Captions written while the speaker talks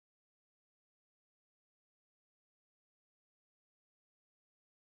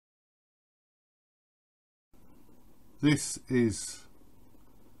This is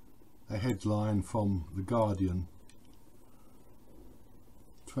a headline from The Guardian,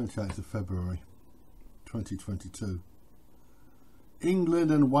 28th of February 2022.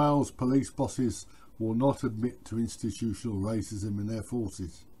 England and Wales police bosses will not admit to institutional racism in their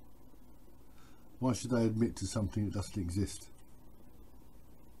forces. Why should they admit to something that doesn't exist?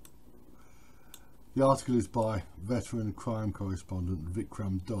 The article is by veteran crime correspondent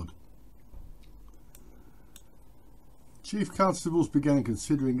Vikram Dodd. Chief constables began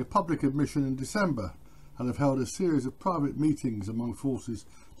considering a public admission in December and have held a series of private meetings among forces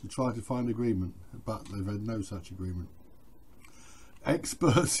to try to find agreement, but they've had no such agreement.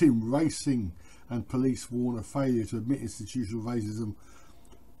 Experts in racing and police warn a failure to admit institutional racism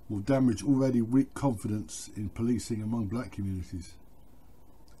will damage already weak confidence in policing among black communities.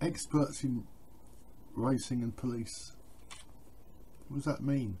 Experts in racing and police. What does that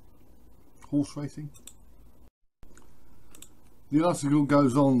mean? Horse racing? The article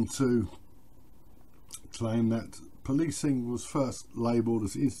goes on to claim that policing was first labelled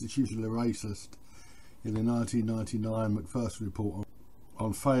as institutionally racist in the 1999 Macpherson report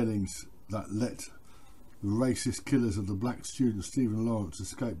on failings that let the racist killers of the black student Stephen Lawrence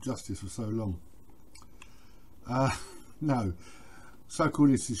escape justice for so long. No, so-called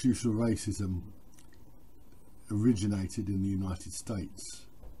institutional racism originated in the United States.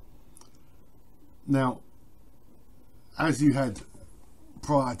 Now, as you had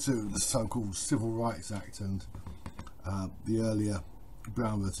prior to the so-called Civil Rights Act and the earlier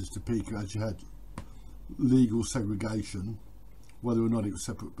Brown versus Topeka, as you had legal segregation, whether or not it was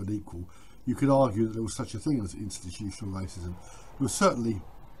separate but equal, you could argue that there was such a thing as institutional racism. There was certainly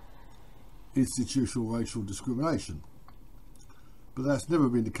institutional racial discrimination, but that's never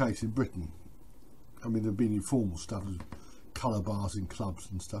been the case in Britain. I mean, there have been informal stuff, colour bars in clubs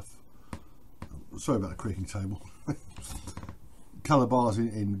and stuff. Sorry about the creaking table. Colour bars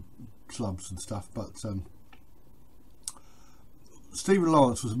in clubs and stuff, but Stephen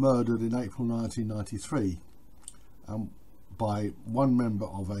Lawrence was murdered in April 1993 by one member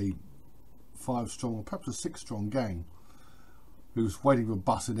of a 5-strong, or perhaps a 6-strong gang who was waiting for a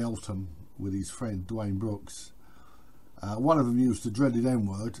bus in Eltham with his friend Dwayne Brooks. One of them used the dreaded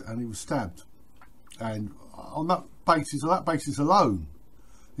N-word and he was stabbed. And on that basis alone,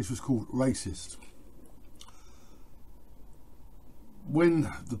 this was called racist.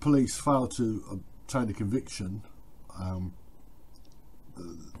 When the police failed to obtain a conviction,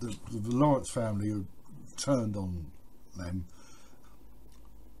 the Lawrence family turned on them.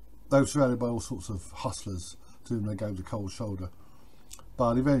 They were surrounded by all sorts of hustlers to whom they gave the cold shoulder.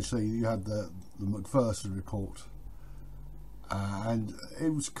 But eventually you had the Macpherson report, and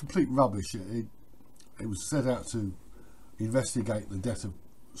it was complete rubbish. It was set out to investigate the death of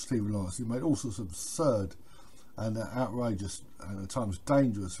Stephen Lawrence. It made all sorts of absurd and outrageous and at times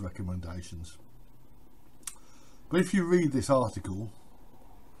dangerous recommendations. But if you read this article,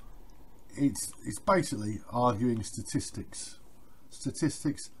 it's basically arguing statistics,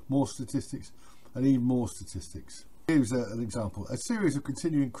 more statistics, and even more statistics. Here's an example: a series of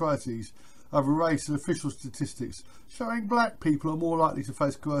continuing crises over race and official statistics showing black people are more likely to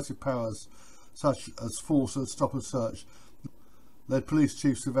face coercive powers such as force and stop and search led police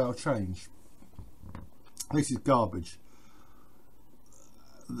chiefs to vow change. This is garbage.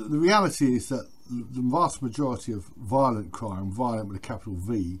 The reality is that the vast majority of violent crime, violent with a capital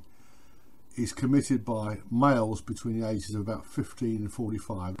V, is committed by males between the ages of about 15 and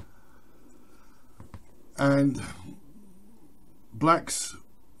 45. And blacks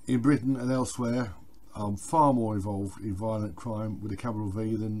in Britain and elsewhere are far more involved in violent crime with a capital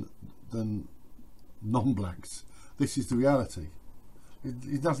V than non-blacks. This is the reality.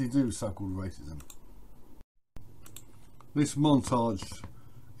 It's nothing to do with so-called racism. This montage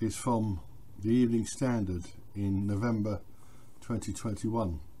is from the Evening Standard in November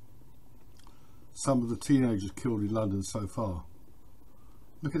 2021. Some of the teenagers killed in London so far.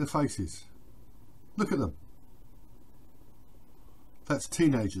 Look at the faces. Look at them. That's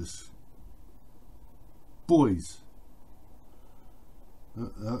teenagers. Boys. I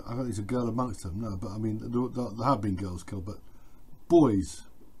don't think there's a girl amongst them, no, but I mean, there have been girls killed, but boys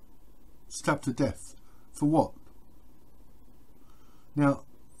stabbed to death. For what? Now,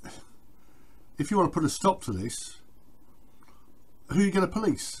 if you want to put a stop to this, who are you going to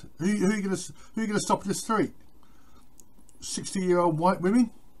police? Who are you going to stop in the street? 60-year-old white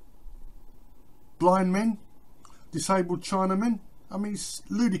women? Blind men? Disabled Chinamen? I mean, it's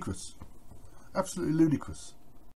ludicrous. Absolutely ludicrous.